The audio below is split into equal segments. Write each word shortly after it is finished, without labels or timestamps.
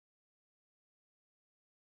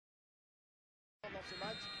ce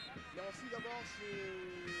match. Mais on suit d'abord ce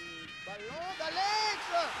ballon d'Alex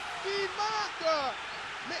qui marque.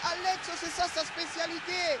 Mais Alex, c'est ça sa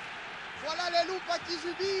spécialité. Voilà les loups qui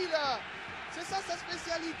jubilent. C'est ça sa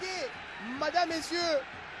spécialité. Madame, messieurs,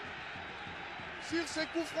 sur ce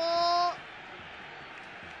coup franc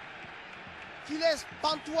qui laisse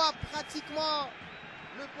pantois pratiquement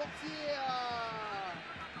le portier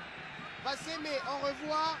passer, mais on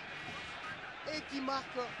revoit et qui marque.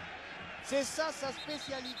 C'est ça sa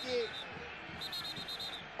spécialité.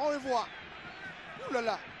 On revoit. Ouh là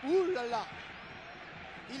là, ouh là là.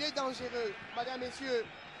 Il est dangereux, madame, messieurs.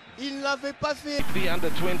 Il n'avait pas fait. The under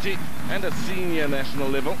 20 and a senior national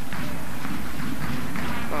level.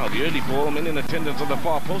 Now the early ball, men in attendance on the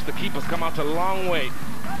far post. The keeper's come out a long way.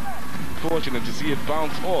 Fortunate to see it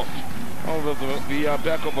bounce off over the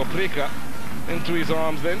back of Oprica into his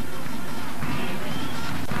arms then.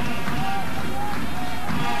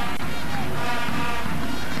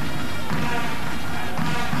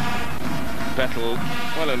 Battle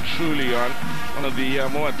well and truly on one of the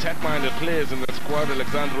more attack-minded players in the squad,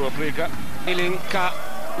 Alexandru Oprica. Iling ka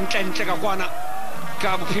ntle ka kwana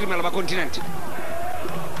ka bophirima ba continent.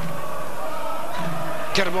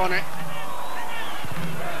 Kerbone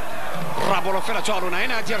Rabolo fela tswalo na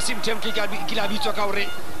ena dia simtem ki la bitso ka hore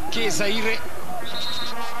ke Zaire.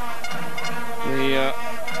 The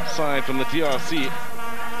side from the DRC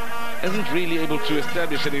isn't really able to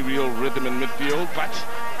establish any real rhythm in midfield, but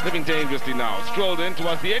living dangerously now. Strolled in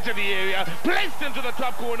towards the edge of the area, placed into the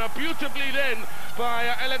top corner, beautifully then by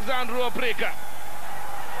Alexandru Oprica.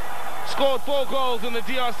 Scored 4 goals in the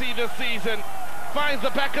DRC this season. Finds the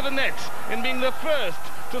back of the net in being the first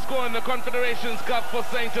to score in the Confederations Cup for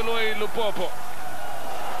Saint Eloi Lupopo.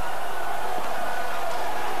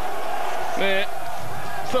 The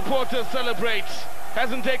supporters celebrate.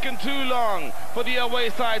 Hasn't taken too long for the away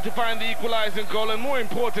side to find the equalizing goal, and more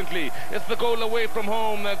importantly, it's the goal away from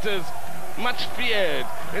home that is much feared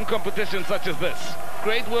in competitions such as this.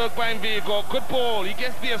 Great work by Mvigo, good ball, he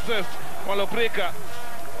gets the assist, while Oprica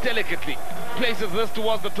delicately places this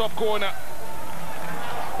towards the top corner.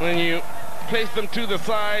 When you place them to the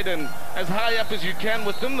side and as high up as you can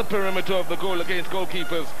within the perimeter of the goal against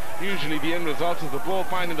goalkeepers, usually the end result is the ball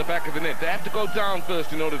finding the back of the net. They have to go down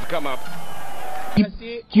first in order to come up.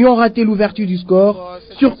 Qui ont raté l'ouverture du score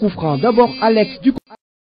sur coup franc. D'abord Alex du